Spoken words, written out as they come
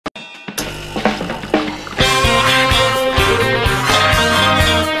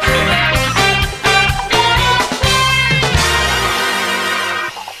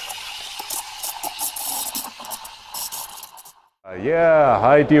Yeah,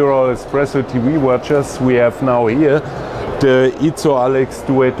 hi dear all Espresso TV watchers. We have now here the Izzo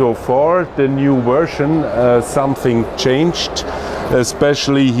Duetto 4, the new version. Something changed,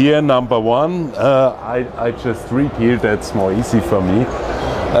 especially here, number one. I just read here, that's more easy for me.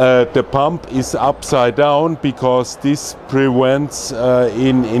 The pump is upside down because this prevents,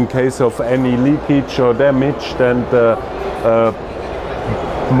 in case of any leakage or damage, then the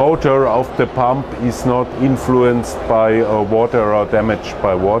motor of the pump is not influenced by water or damaged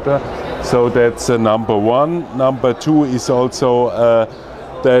by water. So that's number one. Number two is also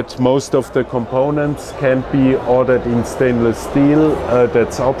that most of the components can be ordered in stainless steel.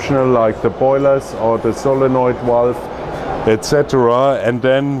 That's optional, like the boilers or the solenoid valve, etc. And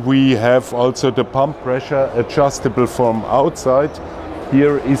then we have also the pump pressure adjustable from outside.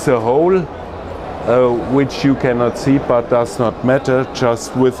 Here is a hole which you cannot see, but does not matter.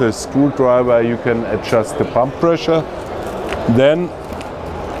 Just with a screwdriver you can adjust the pump pressure. Then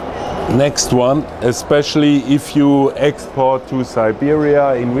next one, especially if you export to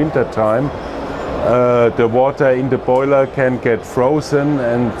Siberia in winter time, the water in the boiler can get frozen,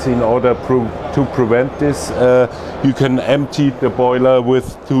 and in order to prevent this, you can empty the boiler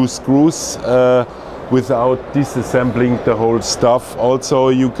with two screws without disassembling the whole stuff. Also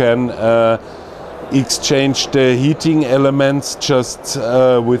you can exchange the heating elements just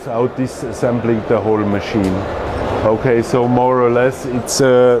without disassembling the whole machine. Okay, so more or less it's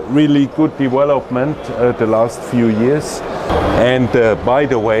a really good development the last few years. And by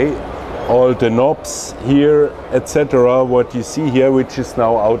the way, all the knobs here, etc., what you see here, which is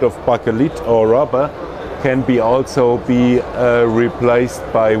now out of bakelite or rubber, can be also be replaced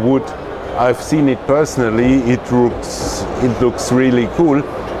by wood. I've seen it personally. It looks really cool.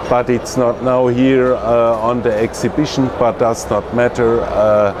 But it's not now here on the exhibition, but does not matter.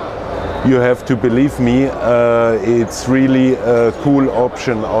 You have to believe me, it's really a cool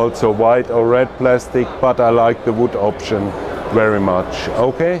option, also white or red plastic, but I like the wood option very much.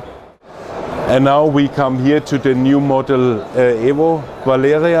 Okay? And now we come here to the new model EVO.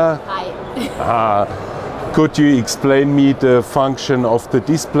 Valeria? Hi. Could you explain me the function of the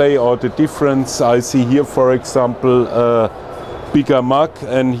display or the difference? I see here, for example, bigger mug,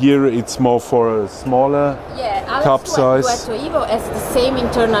 and here it's more for a smaller cup size. Duetto EVO has the same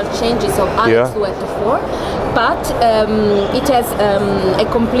internal changes of Alex Duetto 4, but it has a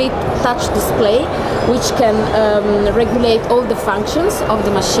complete touch display which can regulate all the functions of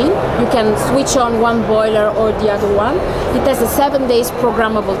the machine. You can switch on one boiler or the other one. It has a 7 days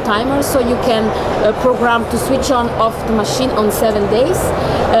programmable timer, so you can program to switch on off the machine on 7 days.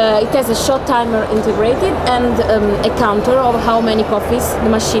 It has a shot timer integrated and a counter of how many coffees the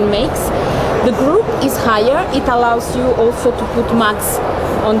machine makes. The group is higher. It allows you also to put mugs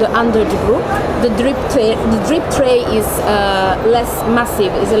on under the group. The drip tray is less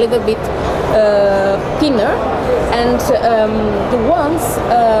massive, is a little bit thinner, and the ones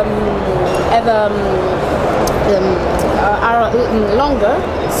are longer.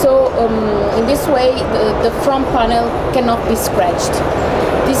 So in this way, the front panel cannot be scratched.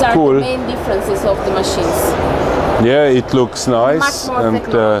 These are the main differences of the machines. Yeah, it looks nice, and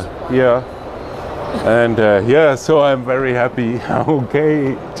yeah, and yeah, so I'm very happy.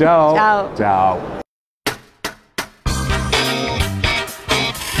 Okay, ciao. Ciao. Ciao.